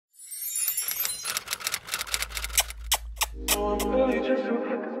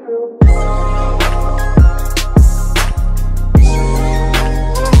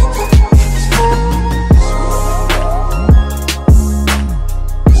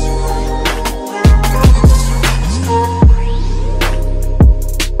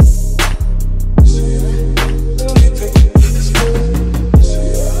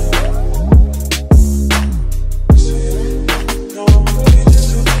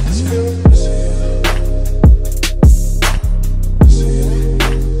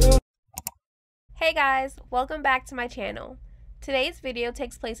guys, welcome back to my channel. Today's video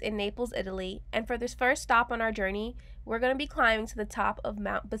takes place in Naples, Italy, and for this first stop on our journey, we're going to be climbing to the top of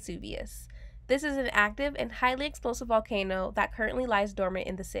Mount Vesuvius. This is an active and highly explosive volcano that currently lies dormant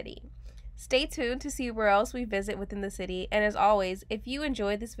in the city. Stay tuned to see where else we visit within the city, and as always, if you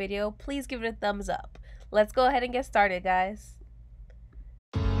enjoyed this video, please give it a thumbs up. Let's go ahead and get started, guys.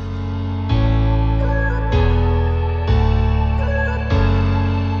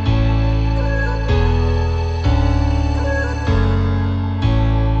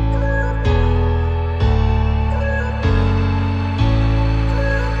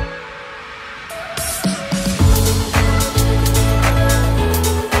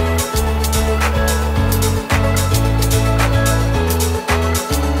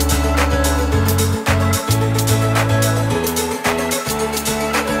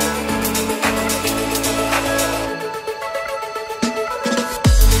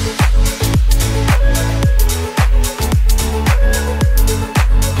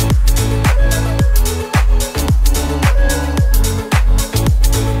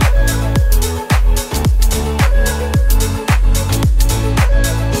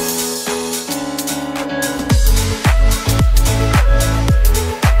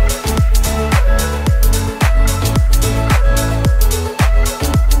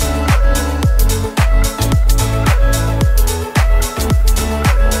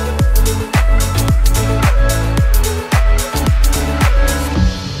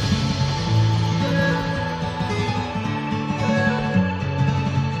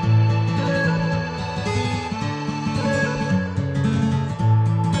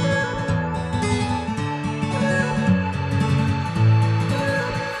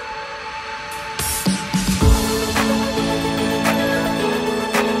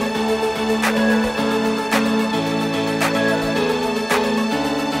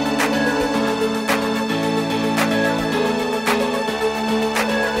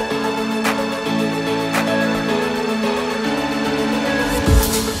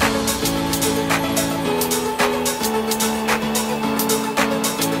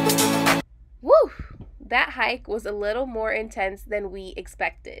 That hike was a little more intense than we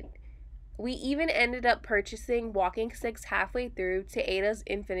expected. We even ended up purchasing walking sticks halfway through to aid us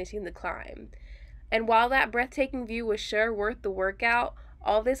in finishing the climb. And while that breathtaking view was sure worth the workout,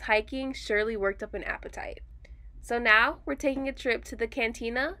 all this hiking surely worked up an appetite. So now we're taking a trip to the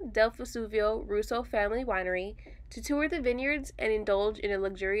Cantina del Vesuvio Russo family winery to tour the vineyards and indulge in a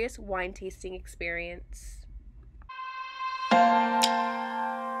luxurious wine tasting experience.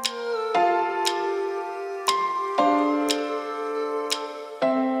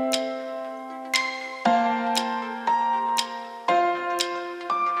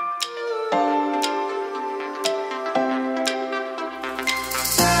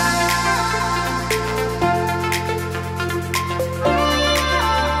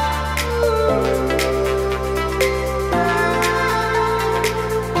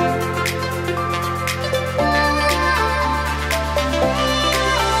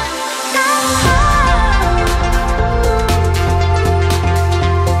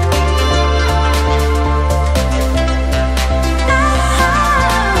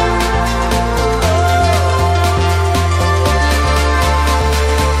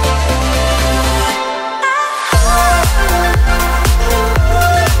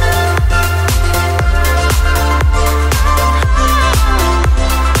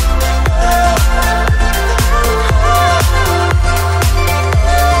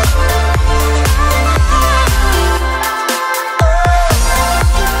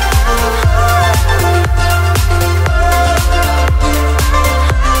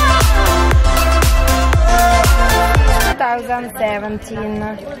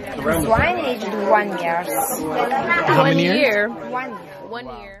 This wine aged 1 year. How many years? 1 year.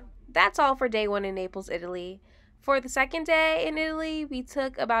 1 year. That's all for day one in Naples, Italy. For the second day in Italy, we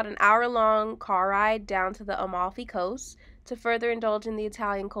took about an hour-long car ride down to the Amalfi Coast to further indulge in the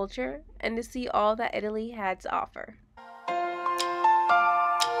Italian culture and to see all that Italy had to offer.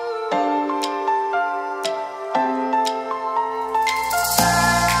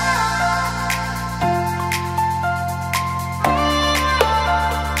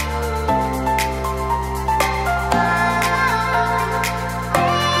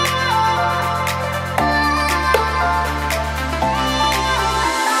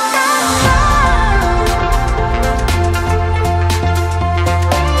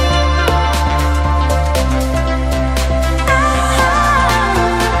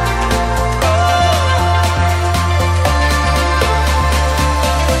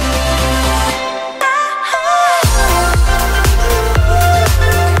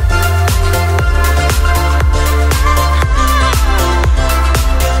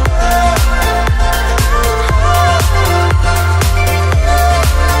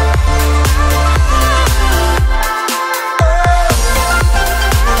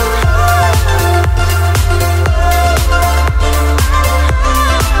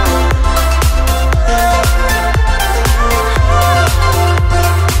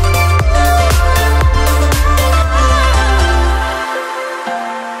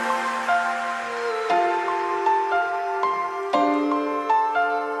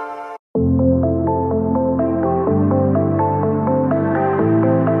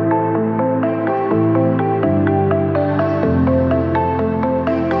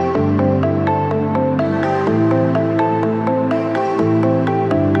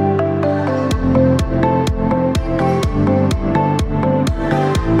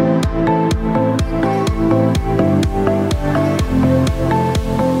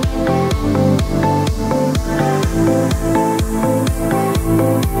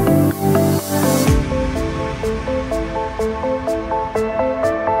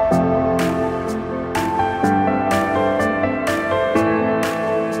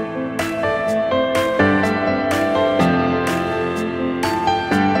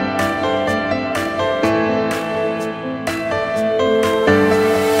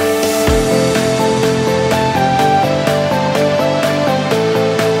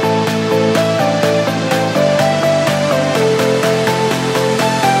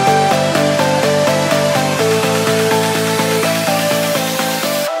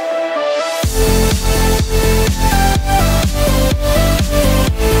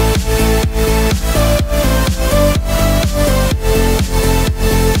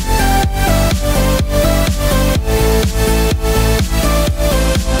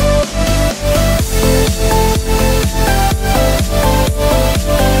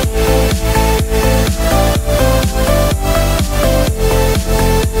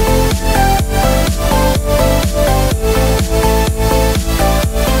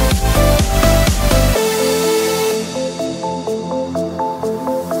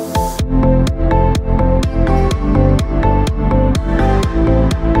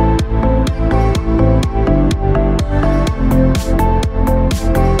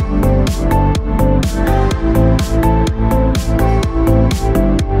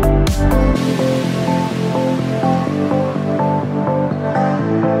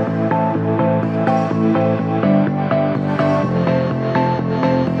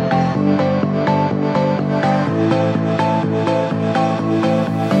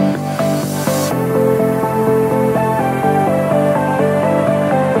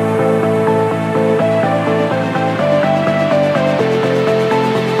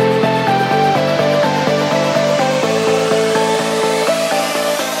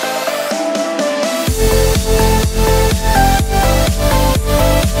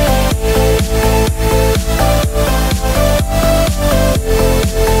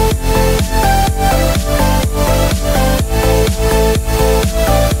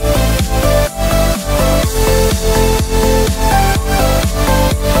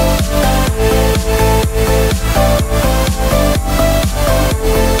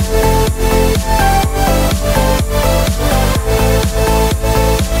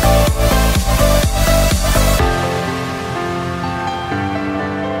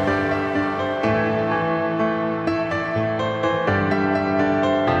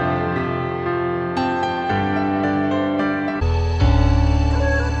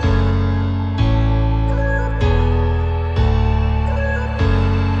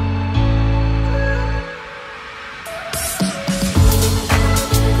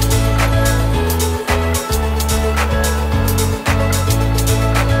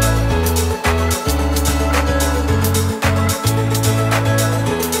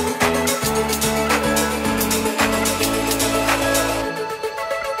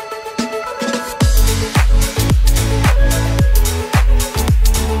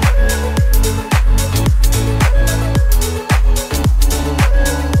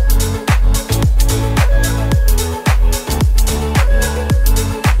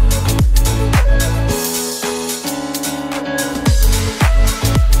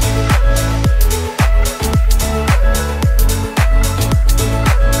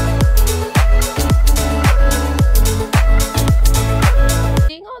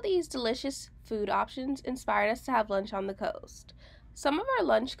 delicious food options inspired us to have lunch on the coast. Some of our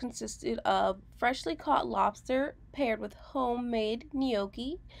lunch consisted of freshly caught lobster paired with homemade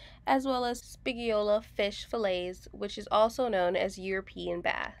gnocchi, as well as spigiola fish fillets, which is also known as European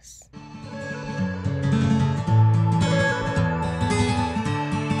bass.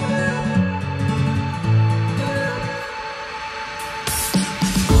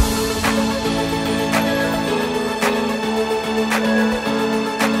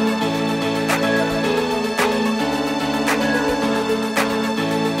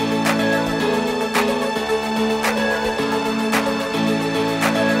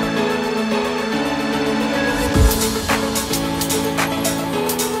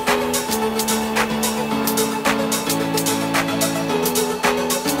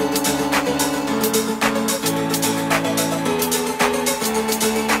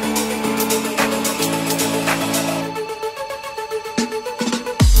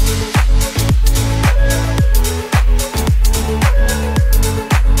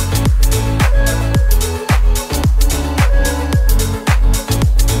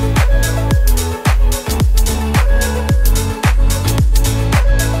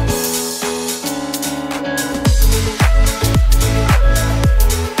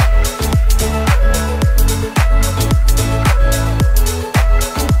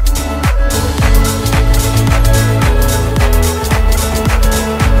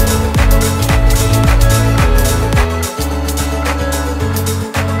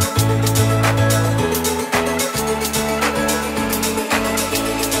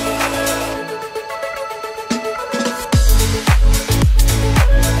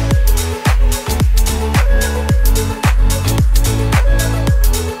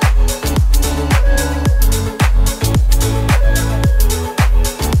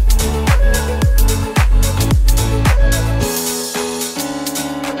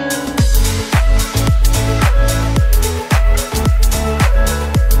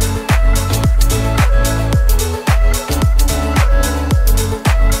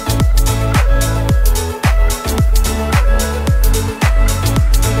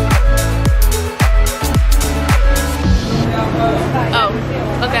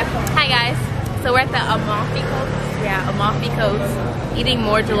 So we're at the Amalfi Coast. Yeah, Amalfi Coast. Eating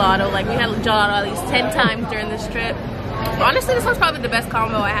more gelato. Like we had gelato at least 10 times during this trip. Honestly, this one's probably the best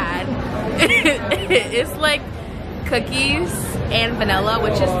combo I had. It's like cookies and vanilla,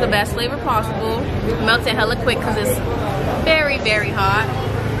 which is the best flavor possible. Melts it hella quick because it's very, very hot.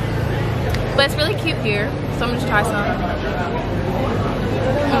 But it's really cute here, so I'm gonna just try some.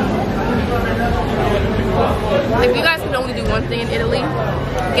 If you guys can only do one thing in Italy,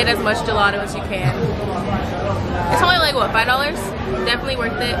 get as much gelato as you can. It's only like, what, $5? Definitely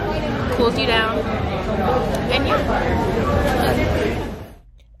worth it. Cools you down. And yeah.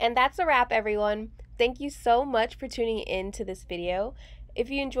 And that's a wrap, everyone. Thank you so much for tuning in to this video. If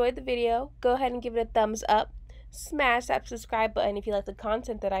you enjoyed the video, go ahead and give it a thumbs up. Smash that subscribe button if you like the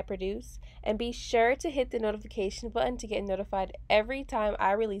content that I produce. And be sure to hit the notification button to get notified every time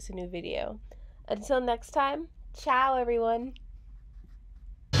I release a new video. Until next time, ciao everyone!